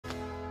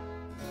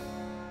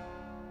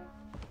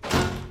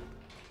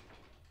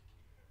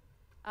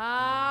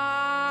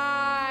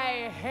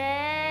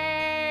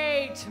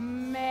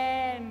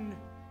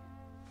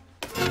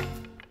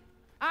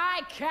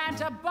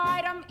can't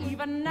abide 'em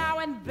even now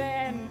and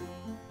then.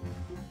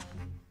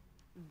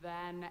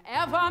 Than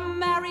ever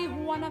marry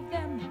one of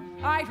them,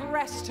 I'd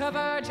rest a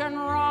virgin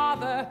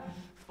rather.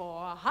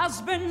 For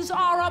husbands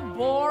are a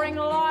boring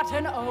lot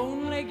and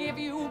only give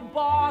you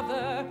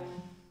bother.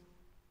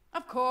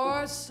 Of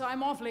course,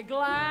 I'm awfully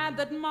glad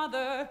that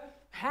Mother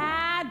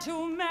had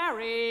to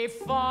marry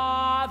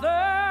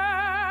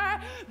Father,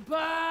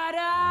 but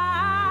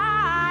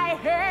I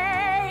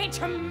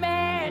hate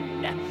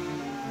men.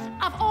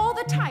 Of all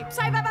the types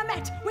I've ever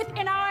met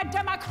within our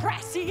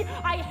democracy,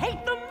 I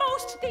hate the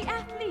most the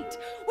athlete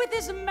with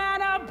his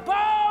manner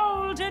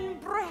bold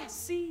and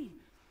brassy.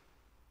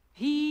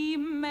 He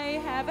may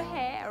have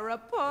hair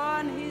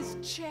upon his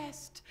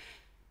chest,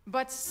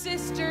 but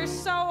sister,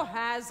 so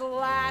has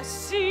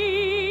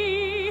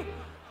Lassie.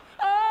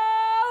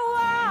 Oh,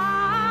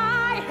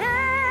 I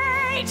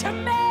hate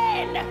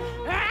men!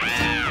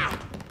 Ah!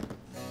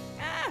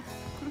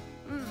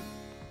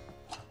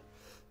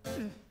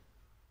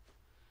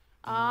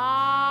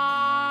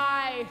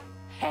 I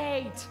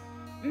hate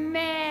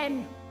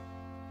men.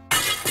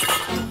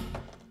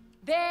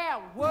 Their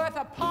worth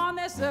upon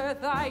this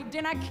earth I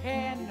dinna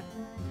ken.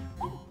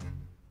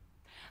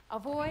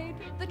 Avoid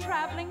the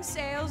traveling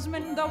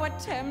salesman, though a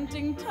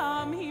tempting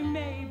Tom he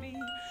may be.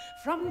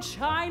 From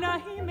China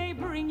he may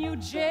bring you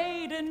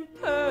jade and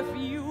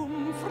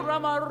perfume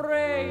from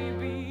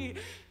Arabia.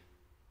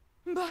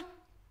 But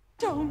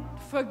don't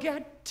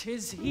forget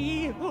 'tis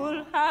he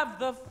who'll have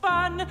the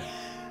fun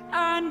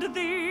and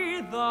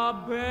thee the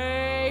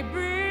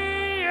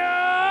baby.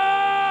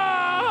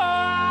 Oh,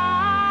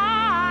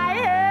 I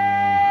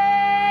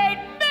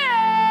hate men.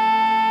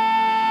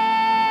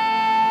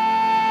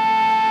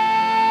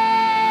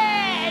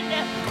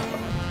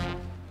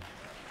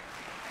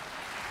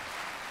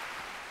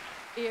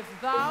 If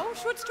thou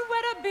shouldst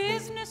wed a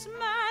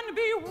businessman,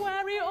 be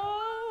wary,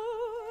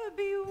 oh,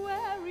 be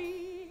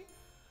wary.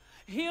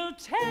 He'll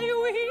tell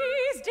you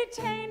he's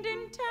detained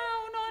in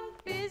town on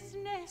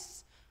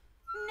business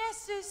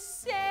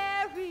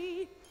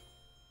necessary.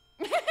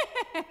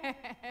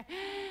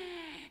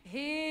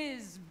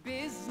 His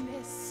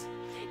business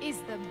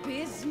is the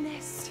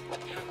business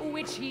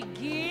which he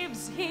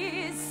gives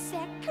his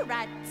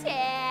secretary.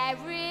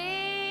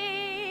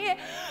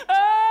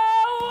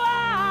 Oh,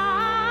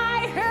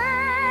 I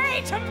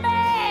hate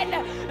men!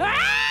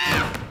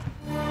 Ah!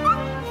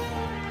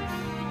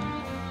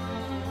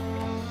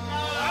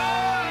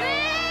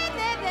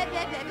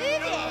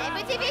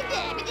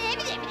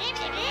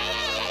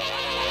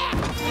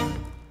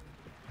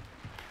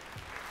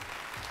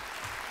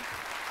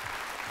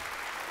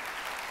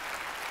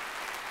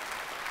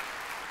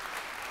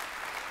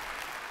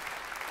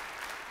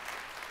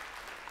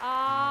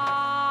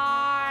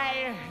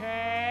 I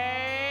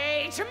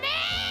hate men!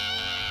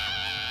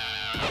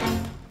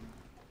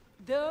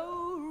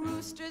 Though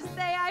roosters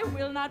they, I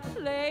will not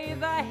play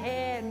the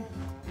hen.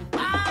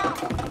 Ah!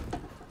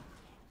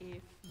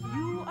 If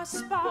you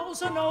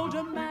espouse an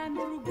older man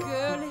through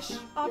girlish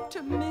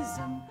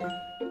optimism,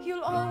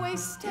 he'll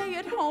always stay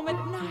at home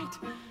at night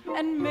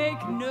and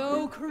make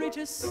no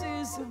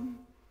criticism.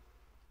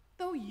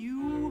 Though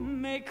you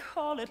may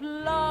call it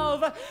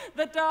love,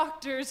 the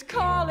doctors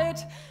call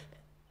it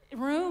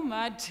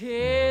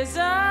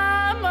rheumatism.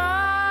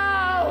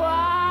 Oh,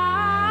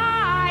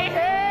 I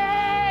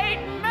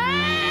hate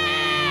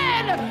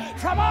men!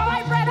 From all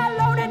I've read,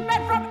 alone in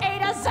bed from A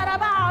to Z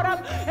about 'em.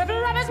 If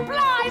love is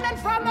blind, then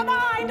from the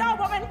mind all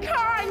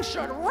womankind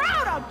should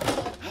rout 'em.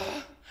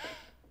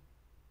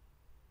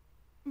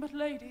 But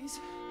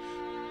ladies,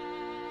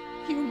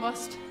 you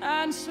must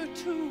answer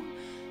too.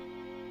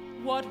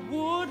 What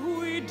would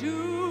we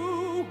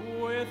do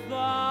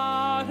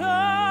without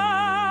her?